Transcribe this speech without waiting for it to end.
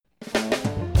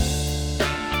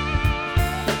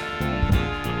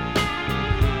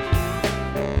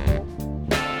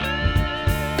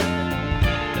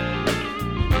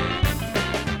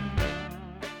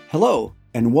Hello,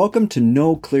 and welcome to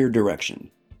No Clear Direction.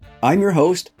 I'm your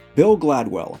host, Bill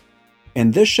Gladwell,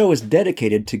 and this show is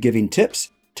dedicated to giving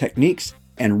tips, techniques,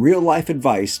 and real-life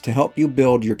advice to help you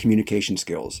build your communication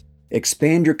skills,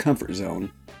 expand your comfort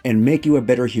zone, and make you a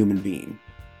better human being.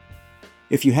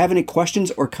 If you have any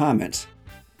questions or comments,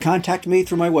 contact me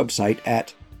through my website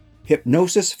at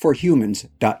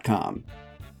hypnosisforhumans.com.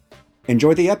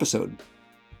 Enjoy the episode.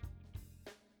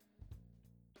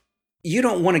 You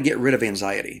don't want to get rid of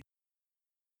anxiety.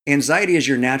 Anxiety is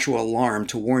your natural alarm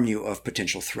to warn you of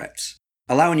potential threats,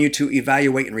 allowing you to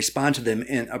evaluate and respond to them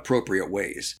in appropriate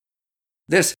ways.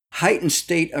 This heightened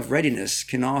state of readiness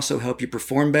can also help you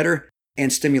perform better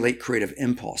and stimulate creative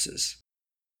impulses.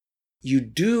 You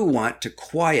do want to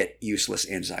quiet useless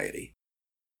anxiety.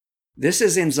 This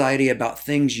is anxiety about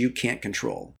things you can't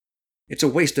control. It's a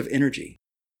waste of energy,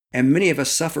 and many of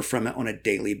us suffer from it on a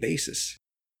daily basis.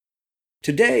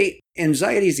 Today,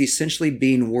 anxiety is essentially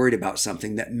being worried about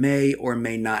something that may or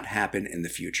may not happen in the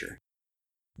future.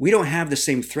 We don't have the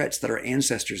same threats that our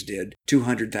ancestors did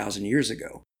 200,000 years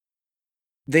ago.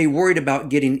 They worried about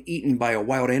getting eaten by a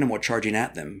wild animal charging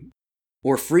at them,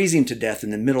 or freezing to death in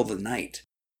the middle of the night.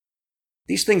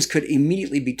 These things could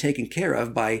immediately be taken care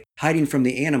of by hiding from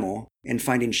the animal and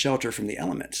finding shelter from the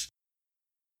elements.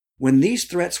 When these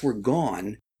threats were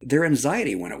gone, their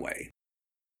anxiety went away.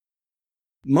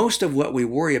 Most of what we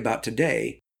worry about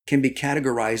today can be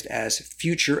categorized as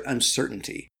future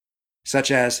uncertainty,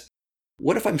 such as,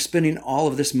 what if I'm spending all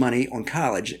of this money on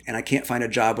college and I can't find a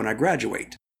job when I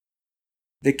graduate?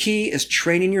 The key is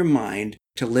training your mind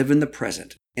to live in the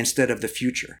present instead of the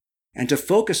future, and to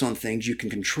focus on things you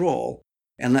can control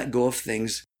and let go of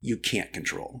things you can't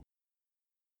control.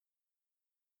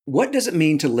 What does it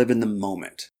mean to live in the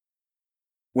moment?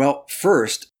 Well,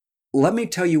 first, let me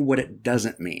tell you what it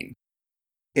doesn't mean.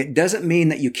 It doesn't mean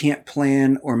that you can't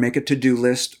plan or make a to-do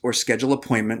list or schedule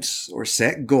appointments or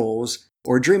set goals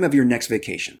or dream of your next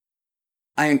vacation.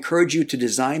 I encourage you to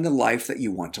design the life that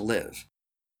you want to live.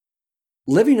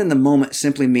 Living in the moment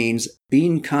simply means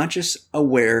being conscious,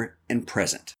 aware, and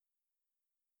present.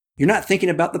 You're not thinking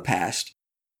about the past,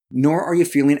 nor are you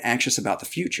feeling anxious about the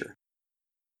future.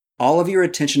 All of your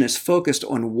attention is focused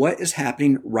on what is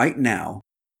happening right now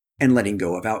and letting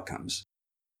go of outcomes.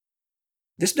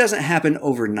 This doesn't happen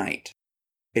overnight.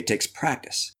 It takes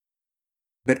practice.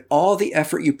 But all the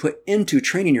effort you put into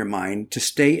training your mind to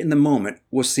stay in the moment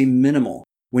will seem minimal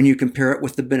when you compare it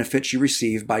with the benefits you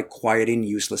receive by quieting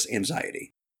useless anxiety.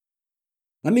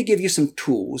 Let me give you some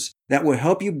tools that will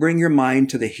help you bring your mind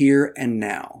to the here and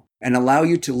now and allow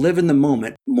you to live in the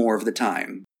moment more of the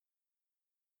time.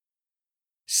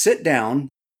 Sit down,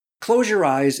 close your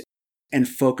eyes, and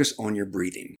focus on your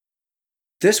breathing.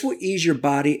 This will ease your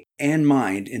body and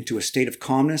mind into a state of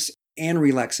calmness and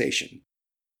relaxation.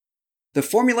 The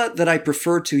formula that I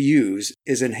prefer to use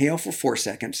is inhale for 4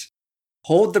 seconds,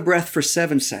 hold the breath for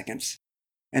 7 seconds,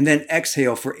 and then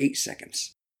exhale for 8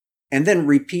 seconds, and then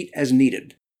repeat as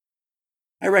needed.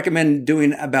 I recommend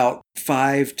doing about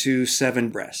 5 to 7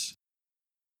 breaths.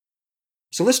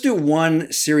 So let's do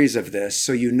one series of this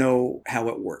so you know how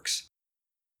it works.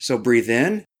 So breathe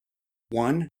in,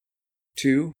 1,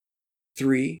 2,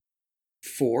 3,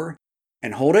 4,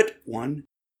 and hold it. 1,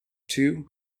 2,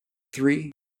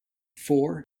 3,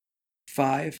 4,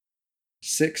 5,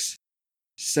 6,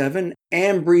 7,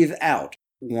 and breathe out.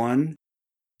 1,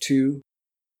 2,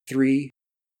 3,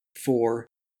 4,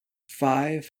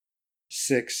 5,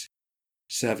 6,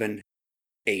 7,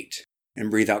 8, and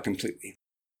breathe out completely.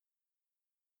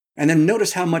 And then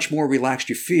notice how much more relaxed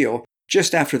you feel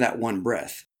just after that one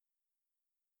breath.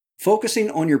 Focusing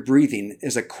on your breathing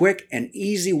is a quick and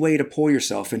easy way to pull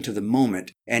yourself into the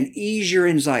moment and ease your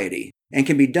anxiety, and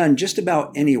can be done just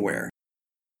about anywhere.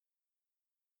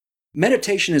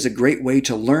 Meditation is a great way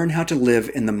to learn how to live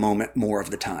in the moment more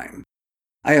of the time.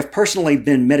 I have personally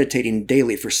been meditating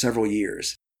daily for several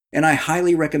years, and I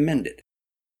highly recommend it.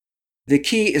 The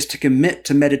key is to commit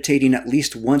to meditating at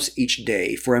least once each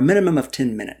day for a minimum of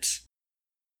 10 minutes.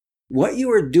 What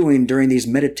you are doing during these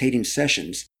meditating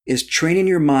sessions is training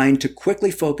your mind to quickly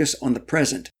focus on the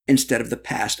present instead of the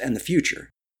past and the future.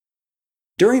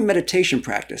 During meditation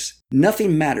practice,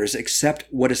 nothing matters except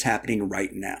what is happening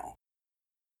right now.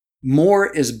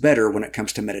 More is better when it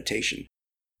comes to meditation,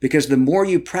 because the more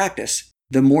you practice,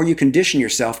 the more you condition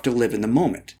yourself to live in the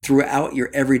moment throughout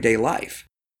your everyday life.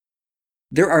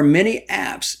 There are many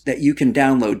apps that you can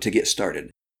download to get started.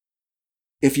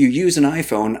 If you use an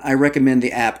iPhone, I recommend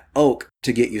the app Oak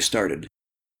to get you started.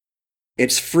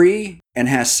 It's free and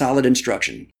has solid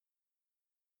instruction.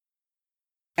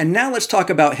 And now let's talk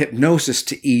about hypnosis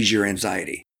to ease your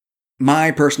anxiety. My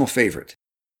personal favorite.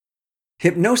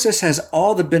 Hypnosis has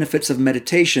all the benefits of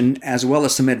meditation as well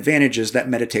as some advantages that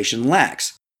meditation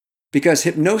lacks, because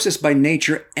hypnosis by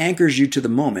nature anchors you to the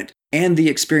moment and the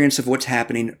experience of what's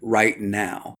happening right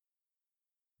now.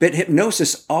 But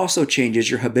hypnosis also changes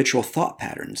your habitual thought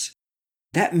patterns.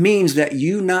 That means that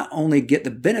you not only get the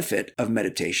benefit of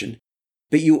meditation,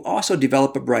 but you also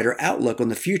develop a brighter outlook on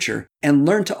the future and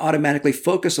learn to automatically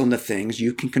focus on the things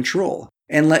you can control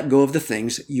and let go of the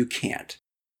things you can't.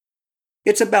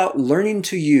 It's about learning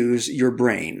to use your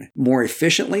brain more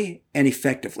efficiently and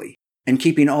effectively, and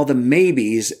keeping all the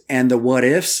maybes and the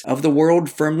what-ifs of the world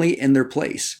firmly in their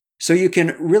place, so you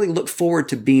can really look forward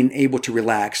to being able to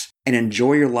relax and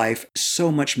enjoy your life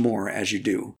so much more as you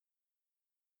do.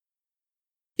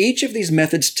 Each of these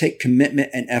methods take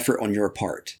commitment and effort on your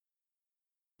part.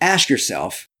 Ask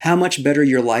yourself how much better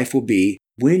your life will be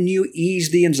when you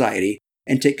ease the anxiety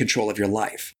and take control of your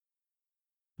life.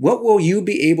 What will you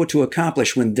be able to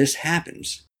accomplish when this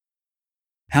happens?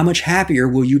 How much happier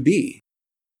will you be?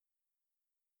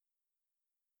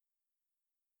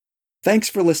 Thanks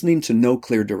for listening to No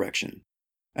Clear Direction.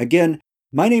 Again,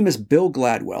 my name is Bill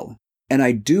Gladwell, and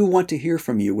I do want to hear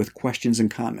from you with questions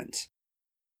and comments.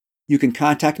 You can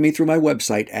contact me through my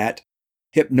website at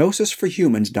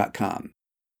hypnosisforhumans.com.